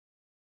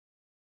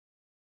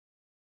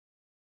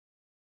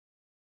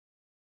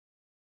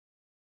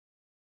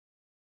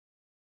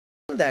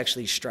wanted to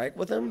actually strike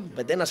with him,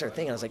 but then I started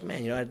thinking, I was like,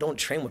 man, I don't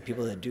train with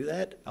people that do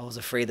that. I was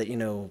afraid that,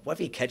 what if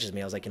he catches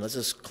me? I was like, let's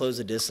just close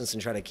the distance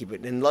and try to keep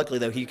it. And luckily,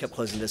 though, he kept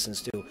closing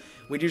distance, too.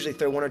 We'd usually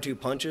throw 1 or 2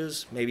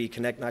 punches, maybe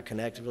connect, not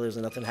connect. If really was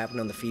nothing happened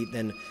on the feet,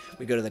 then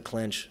we go to the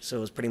clinch. So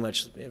it was pretty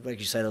much, like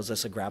you said, it was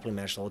just a grappling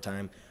match the whole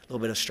time. A little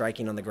bit of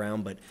striking on the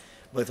ground, but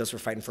both of us were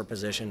fighting for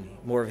position.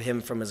 More of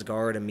him from his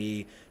guard and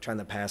me trying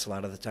to pass a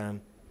lot of the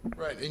time.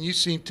 Right, and you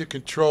seem to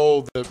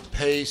control the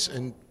pace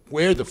and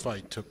where the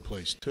fight took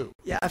place, too.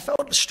 Yeah, I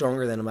felt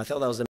stronger than him. I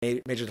felt that was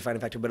the major defining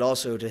factor, but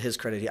also, to his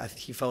credit,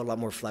 he felt a lot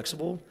more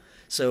flexible.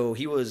 So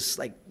he was,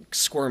 like,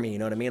 squirmy, you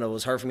know what I mean? It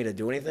was hard for me to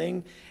do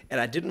anything, and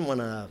I didn't want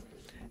to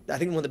 – I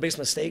think one of the biggest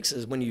mistakes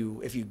is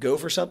if you go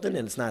for something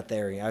and it's not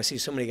there. I see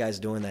so many guys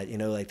doing that,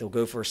 like they'll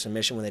go for a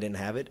submission when they didn't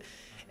have it.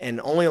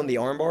 And only on the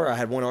armbar, I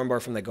had one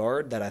armbar from the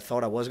guard that I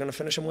thought I was going to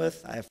finish him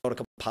with. I felt a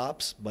couple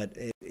pops, but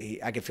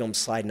I could feel him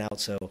sliding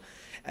out. So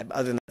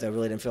other than that, I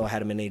really didn't feel I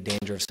had him in any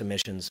danger of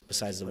submissions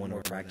besides the one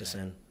we're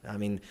practicing. I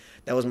mean,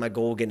 that was my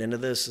goal getting into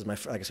this. Is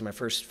like I said, my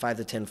first 5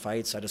 to 10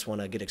 fights. I just want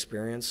to get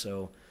experience.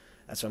 So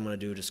that's what I'm going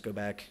to do, just go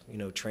back,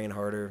 train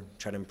harder,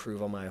 try to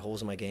improve all my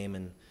holes in my game,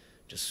 and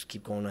just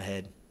keep going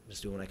ahead,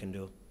 just do what I can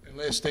do. And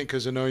last thing,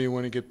 because I know you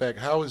want to get back,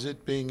 how is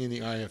it being in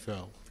the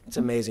IFL? It's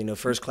amazing.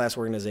 First-class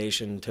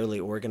organization, totally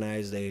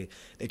organized. They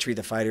treat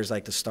the fighters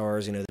like the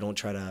stars. They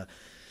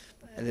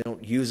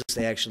don't use us.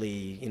 They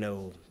actually,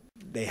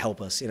 they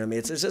help us.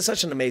 It's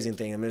such an amazing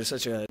thing. There's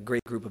such a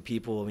great group of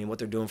people. What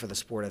they're doing for the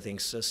sport, I think,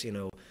 is just,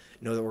 no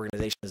other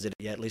organization has did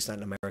it yet, at least not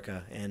in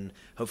America. And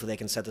hopefully they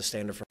can set the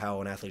standard for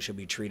how an athlete should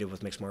be treated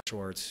with mixed martial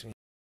arts.